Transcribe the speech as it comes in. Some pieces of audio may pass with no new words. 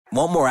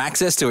Want more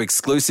access to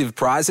exclusive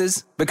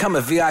prizes? Become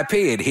a VIP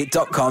at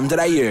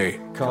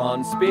hit.com.au.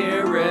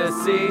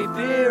 Conspiracy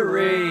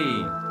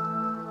theory.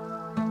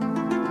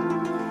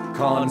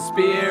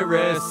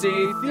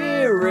 Conspiracy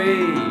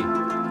theory.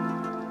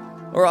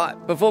 All right,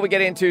 before we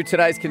get into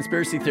today's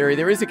conspiracy theory,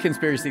 there is a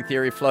conspiracy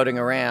theory floating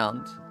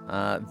around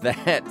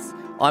that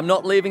I'm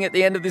not leaving at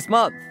the end of this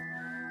month.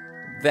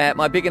 That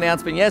my big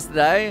announcement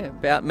yesterday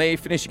about me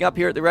finishing up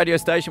here at the radio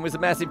station was a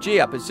massive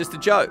G-up. It's just a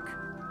joke.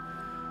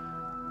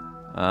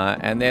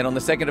 And then on the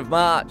 2nd of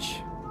March,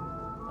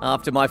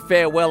 after my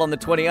farewell on the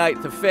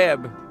 28th of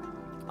Feb,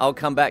 I'll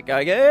come back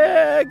going,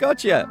 yeah,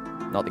 gotcha.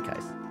 Not the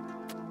case.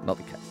 Not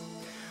the case.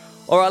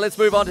 All right, let's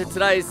move on to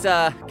today's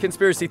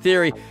conspiracy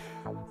theory.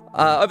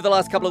 Over the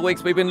last couple of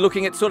weeks, we've been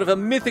looking at sort of a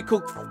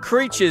mythical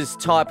creatures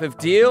type of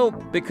deal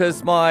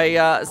because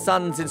my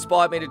son's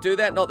inspired me to do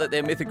that. Not that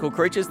they're mythical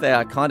creatures, they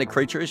are kind of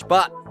creature-ish,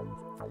 but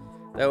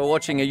they were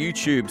watching a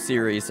YouTube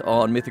series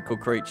on mythical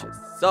creatures.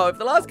 So for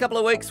the last couple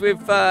of weeks,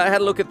 we've had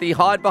a look at the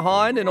Hide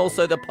Behind and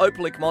also the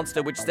Popelick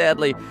Monster, which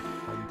sadly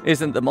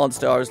isn't the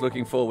monster I was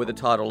looking for with a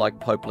title like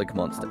Popelick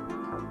Monster.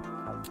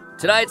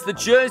 Today, it's the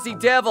Jersey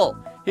Devil.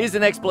 Here's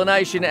an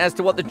explanation as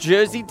to what the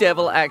Jersey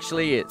Devil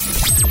actually is.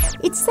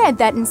 It's said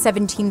that in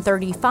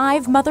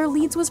 1735, Mother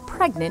Leeds was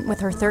pregnant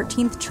with her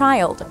 13th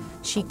child.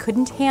 She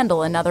couldn't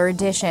handle another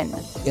addition.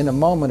 In a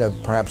moment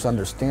of perhaps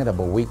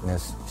understandable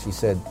weakness, she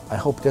said, I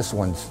hope this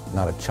one's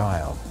not a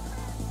child.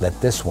 Let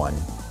this one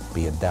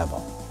be a devil.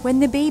 When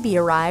the baby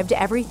arrived,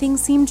 everything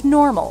seemed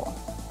normal,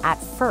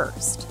 at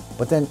first.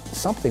 But then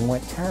something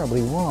went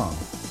terribly wrong.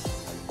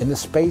 In the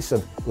space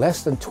of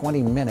less than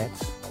 20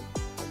 minutes,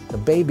 the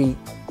baby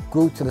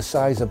grew to the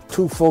size of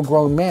 2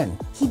 full-grown men.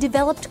 He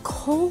developed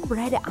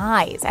coal-red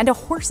eyes and a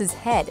horse's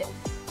head,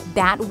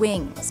 bat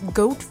wings,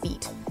 goat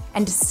feet,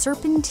 and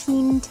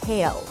serpentine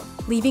tail.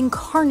 Leaving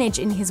carnage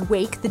in his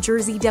wake, the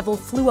Jersey Devil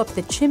flew up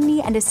the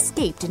chimney and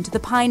escaped into the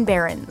Pine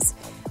Barrens,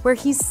 where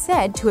he's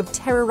said to have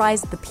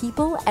terrorized the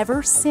people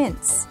ever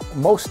since.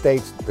 Most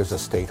states, there's a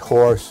state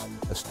horse,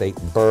 a state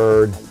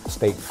bird, a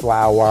state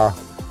flower.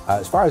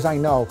 As far as I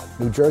know,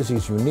 New Jersey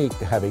is unique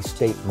to have a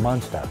state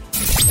monster.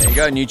 There you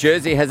go. New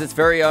Jersey has its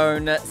very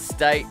own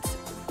state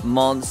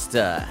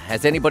monster.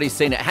 Has anybody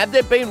seen it? Have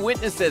there been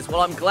witnesses?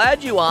 Well, I'm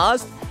glad you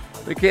asked,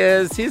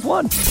 because here's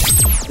one.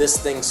 This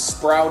thing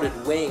sprouted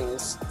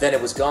wings, then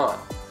it was gone.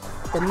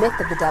 The myth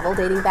of the devil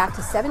dating back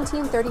to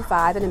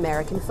 1735 in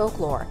American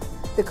folklore.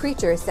 The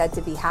creature is said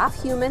to be half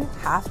human,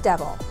 half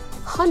devil.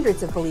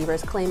 Hundreds of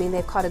believers claiming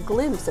they've caught a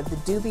glimpse of the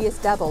dubious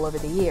devil over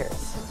the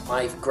years.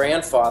 My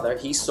grandfather,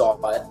 he saw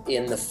it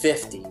in the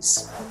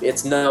 50s.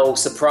 It's no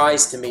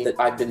surprise to me that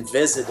I've been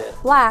visited.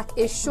 Black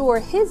is sure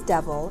his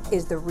devil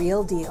is the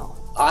real deal.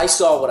 I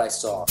saw what I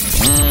saw.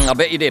 I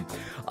bet you did.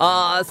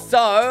 So,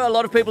 a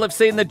lot of people have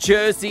seen the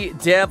Jersey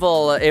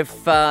Devil.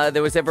 If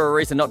there was ever a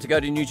reason not to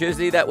go to New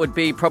Jersey, that would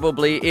be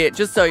probably it.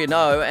 Just so you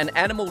know, an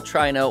animal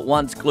trainer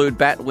once glued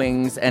bat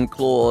wings and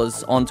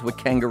claws onto a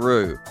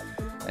kangaroo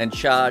and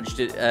charged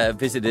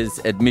visitors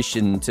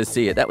admission to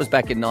see it. That was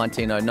back in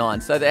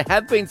 1909. So there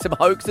have been some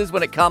hoaxes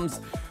when it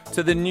comes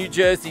to the New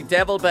Jersey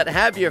Devil, but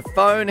have your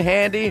phone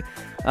handy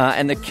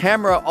and the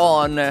camera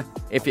on.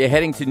 If you're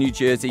heading to New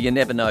Jersey, you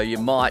never know, you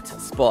might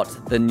spot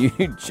the New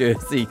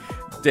Jersey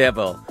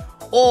Devil.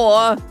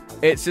 Or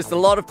it's just a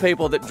lot of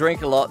people that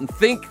drink a lot and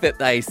think that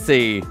they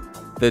see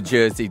the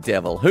Jersey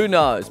Devil. Who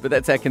knows? But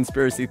that's our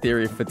conspiracy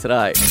theory for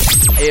today.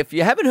 If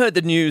you haven't heard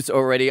the news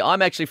already,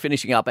 I'm actually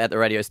finishing up at the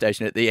radio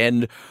station at the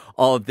end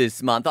of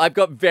this month. I've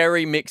got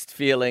very mixed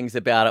feelings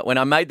about it. When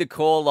I made the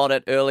call on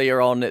it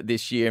earlier on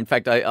this year, in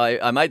fact,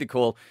 I made the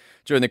call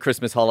during the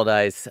Christmas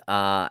holidays,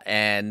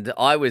 and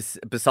I was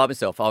beside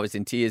myself. I was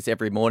in tears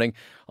every morning.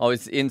 I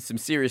was in some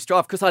serious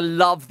strife because I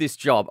love this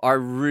job. I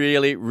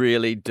really,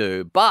 really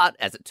do. But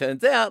as it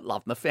turns out,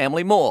 love my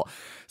family more.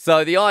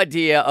 So the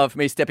idea of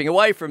me stepping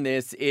away from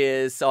this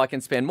is so I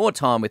can spend more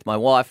time with my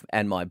wife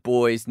and my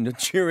boys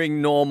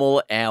during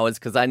normal hours,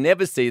 because I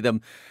never see them.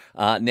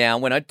 Now,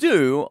 when I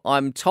do,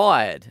 I'm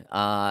tired.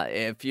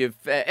 If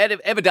you've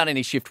ever done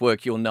any shift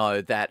work, you'll know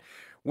that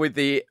with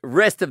the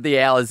rest of the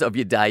hours of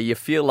your day, you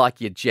feel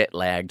like you're jet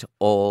lagged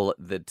all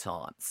the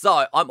time.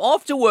 So I'm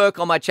off to work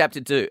on my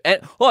chapter 2.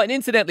 And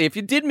incidentally, if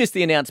you did miss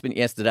the announcement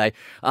yesterday,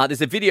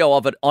 there's a video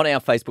of it on our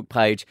Facebook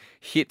page,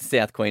 Hit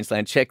South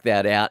Queensland. Check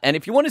that out. And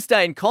if you want to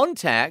stay in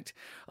contact,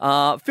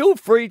 feel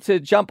free to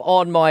jump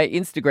on my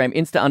Instagram,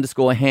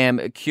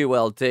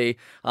 Insta_HamQLD.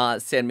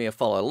 Send me a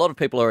follow. A lot of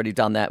people already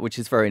done that, which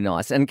is very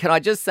nice. And can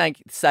I just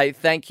say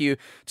thank you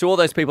to all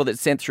those people that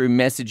sent through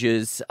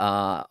messages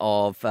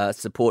of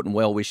support and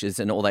well wishes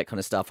and all that kind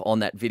of stuff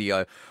on that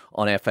video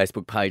on our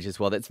Facebook page as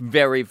well. That's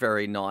very,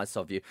 very nice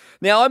of you.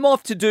 Now, I'm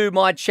off to do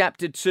my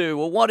chapter 2.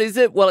 Well, what is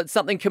it? Well, it's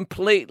something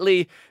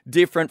completely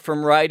different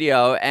from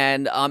radio,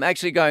 and I'm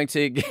actually going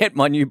to get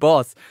my new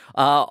boss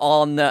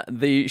on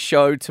the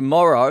show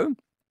tomorrow.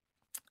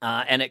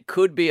 And it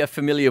could be a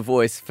familiar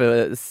voice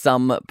for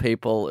some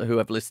people who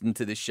have listened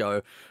to this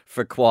show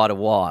for quite a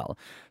while.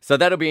 So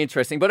that'll be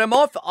interesting. But I'm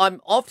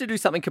off to do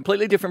something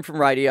completely different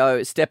from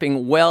radio,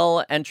 stepping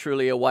well and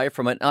truly away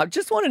from it. I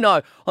just want to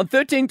know, on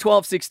 13,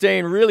 12,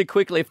 16, really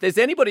quickly, if there's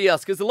anybody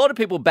else, because a lot of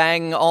people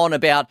bang on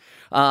about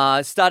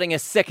starting a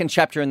second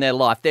chapter in their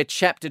life, their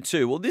chapter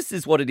 2. Well, this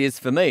is what it is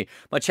for me.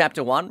 My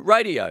chapter 1,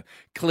 radio.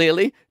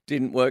 Clearly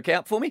didn't work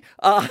out for me.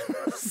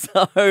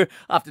 So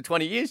after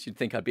 20 years, you'd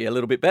think I'd be a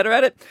little bit better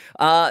at it.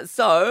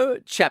 So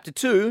chapter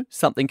 2,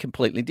 something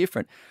completely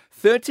different.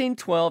 13,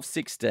 12,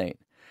 16.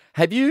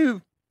 Have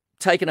you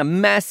taken a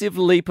massive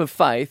leap of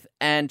faith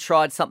and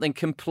tried something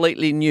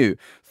completely new?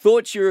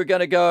 Thought you were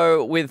going to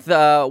go with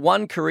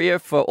one career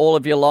for all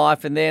of your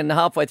life, and then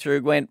halfway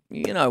through went,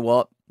 you know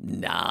what?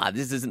 Nah,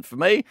 this isn't for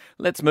me.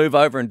 Let's move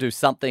over and do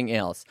something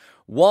else.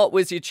 What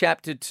was your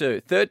chapter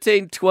 2?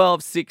 13,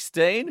 12,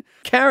 16.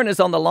 Karen is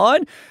on the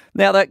line.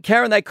 Now,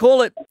 Karen, they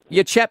call it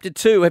your chapter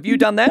 2. Have you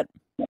done that?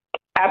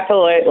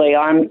 Absolutely.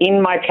 I'm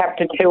in my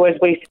chapter 2 as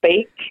we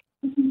speak.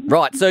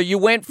 Right. So you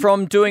went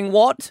from doing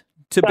what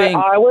to So being...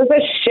 I was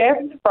a chef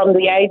from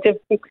the age of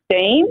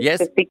 16 Yes.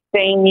 to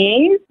 16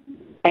 years,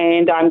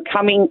 and I'm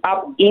coming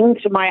up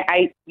into my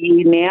 8th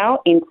year now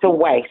into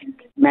waste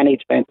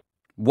management.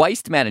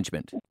 Waste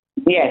management.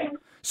 Yes.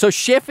 So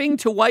chefing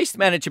to waste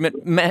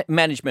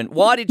management.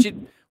 Why did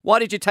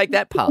you take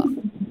that path?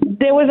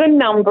 There was a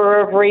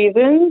number of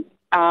reasons.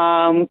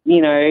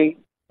 You know,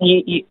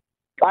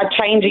 I'm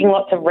changing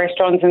lots of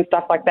restaurants and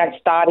stuff like that,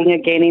 starting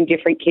again in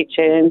different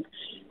kitchens.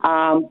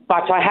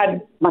 But I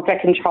had my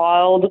second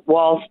child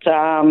whilst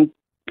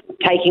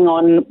taking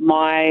on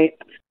my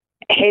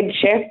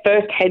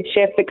first head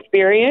chef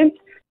experience.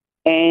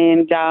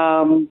 And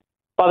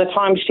by the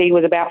time she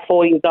was about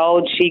 4 years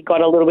old, she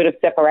got a little bit of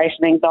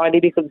separation anxiety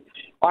because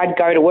I'd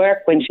go to work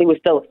when she was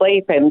still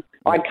asleep and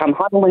I'd come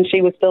home when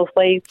she was still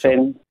asleep.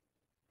 And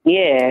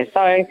yeah,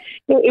 so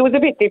it was a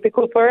bit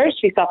difficult for her.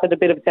 She suffered a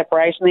bit of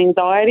separation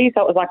anxiety.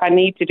 So it was like, I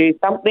need to do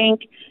something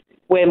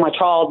where my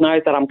child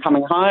knows that I'm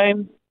coming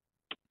home.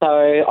 So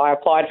I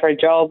applied for a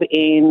job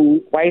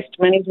in waste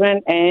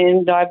management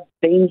and I've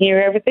been here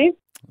ever since.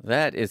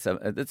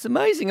 That's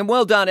amazing and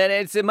well done. And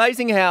it's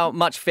amazing how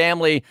much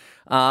family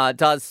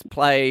does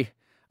play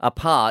a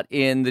part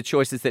in the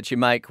choices that you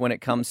make when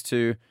it comes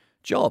to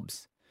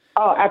jobs.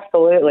 Oh,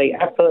 absolutely,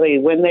 absolutely.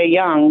 When they're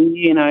young,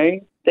 you know,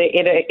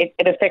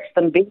 it affects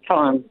them big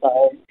time.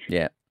 So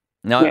yeah.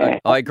 No, yeah,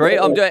 I agree.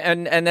 absolutely.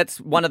 And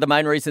that's one of the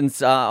main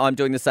reasons I'm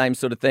doing the same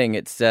sort of thing.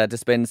 It's to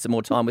spend some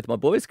more time with my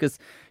boys because,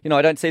 you know,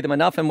 I don't see them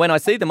enough. And when I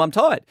see them, I'm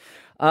tired.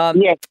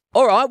 Yeah.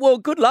 All right. Well,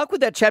 good luck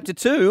with that chapter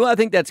 2. I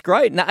think that's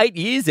great. And 8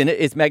 years in it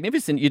is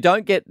magnificent. You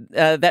don't get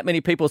that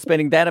many people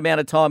spending that amount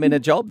of time in a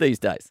job these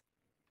days.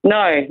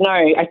 No,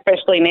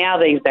 especially now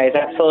these days,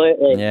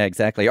 absolutely. Yeah,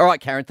 exactly. All right,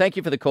 Karen, thank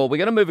you for the call. We're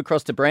going to move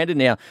across to Brandon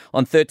now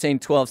on 13,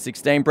 12,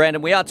 16.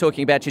 Brandon, we are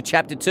talking about your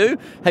chapter 2.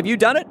 Have you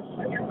done it?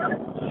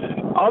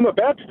 I'm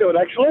about to do it,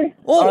 actually.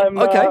 Oh,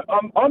 okay.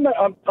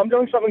 I'm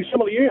doing something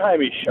similar to you,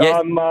 Hamish. Yes.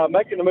 I'm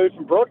making the move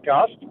from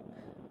broadcast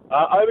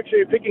over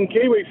to picking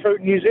kiwi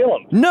fruit in New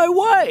Zealand. No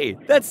way.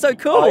 That's so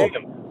cool. I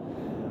am.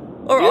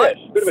 All right.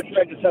 Yes, bit of a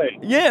change of scene.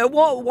 Yeah,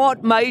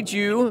 what made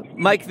you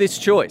make this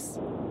choice?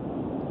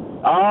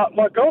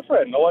 My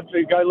girlfriend. I want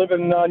to go live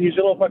in New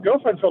Zealand with my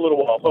girlfriend for a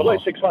little while, for at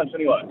least 6 months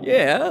anyway.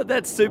 Yeah,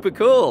 that's super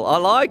cool. I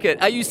like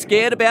it. Are you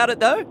scared about it,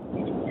 though?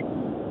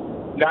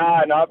 No,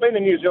 I've been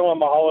in New Zealand on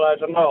my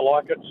holidays. I know I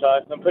like it, so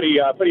I'm pretty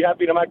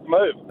happy to make the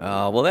move.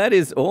 Oh, well, that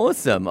is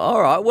awesome.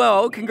 All right,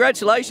 well,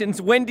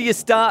 congratulations. When do you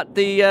start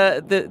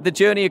the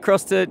journey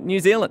across to New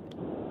Zealand?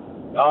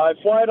 I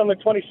fly out on the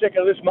 22nd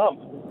of this month.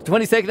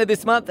 22nd of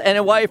this month, and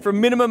away for a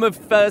minimum of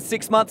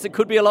 6 months. It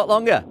could be a lot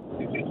longer.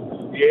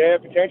 Yeah,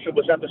 potentially.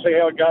 We'll just have to see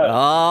how it goes.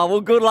 Oh,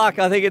 well, good luck.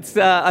 I think it's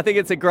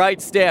a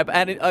great step.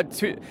 And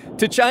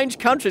to change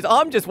countries,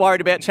 I'm just worried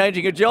about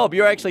changing a job.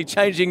 You're actually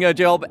changing a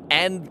job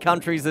and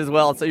countries as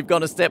well. So you've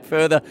gone a step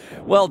further.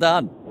 Well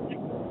done.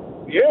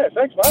 Yeah,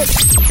 thanks,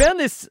 mate. Found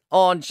this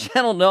on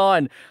Channel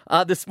 9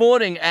 this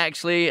morning,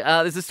 actually.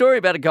 There's a story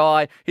about a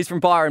guy. He's from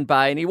Byron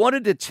Bay, and he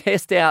wanted to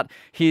test out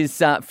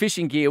his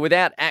fishing gear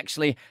without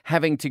actually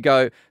having to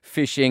go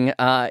fishing.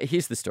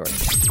 Here's the story.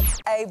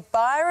 A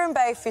Byron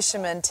Bay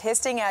fisherman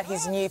testing out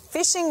his new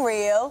fishing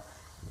reel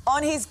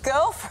on his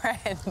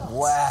girlfriend.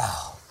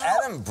 Wow.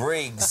 Adam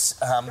Briggs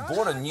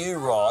bought a new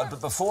rod,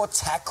 but before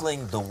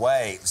tackling the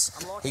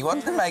waves, he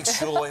wanted to make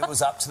sure it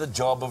was up to the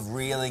job of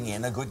reeling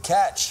in a good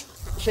catch.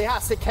 She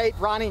has to keep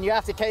running. You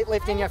have to keep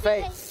lifting your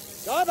feet.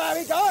 Go,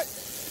 baby, go.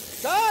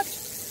 Go.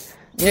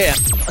 Yeah,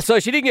 so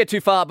she didn't get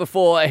too far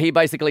before he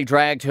basically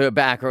dragged her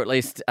back, or at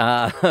least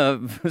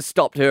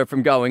stopped her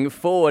from going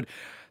forward.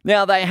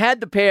 Now, they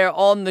had the pair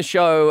on the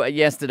show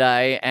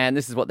yesterday, and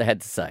this is what they had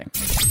to say.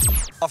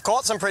 I've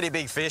caught some pretty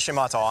big fish in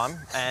my time,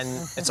 and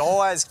it's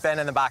always been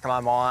in the back of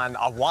my mind.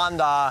 I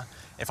wonder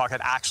if I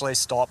could actually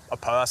stop a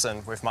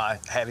person with my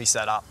heavy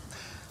setup.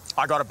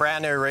 I got a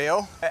brand new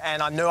reel,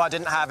 and I knew I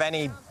didn't have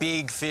any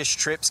big fish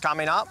trips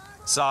coming up,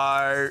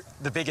 so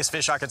the biggest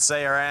fish I could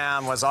see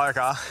around was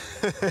ochre.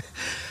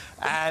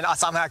 And I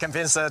somehow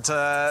convinced her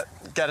to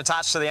get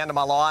attached to the end of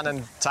my line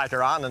and take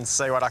her on and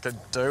see what I could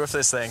do with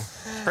this thing.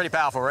 Pretty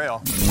powerful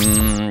reel.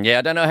 Yeah,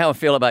 I don't know how I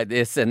feel about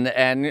this.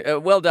 And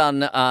well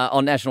done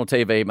on national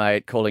TV,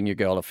 mate, calling your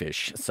girl a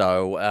fish.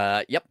 So,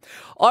 yep.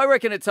 I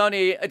reckon it's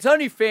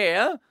only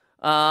fair.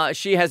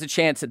 She has a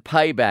chance at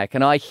payback.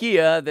 And I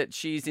hear that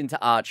she's into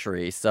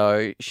archery.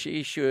 So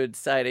she should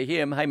say to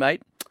him, hey,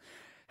 mate,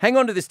 hang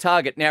on to this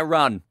target. Now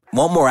run.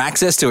 Want more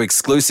access to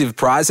exclusive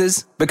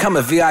prizes? Become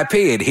a VIP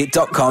at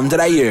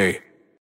hit.com.au.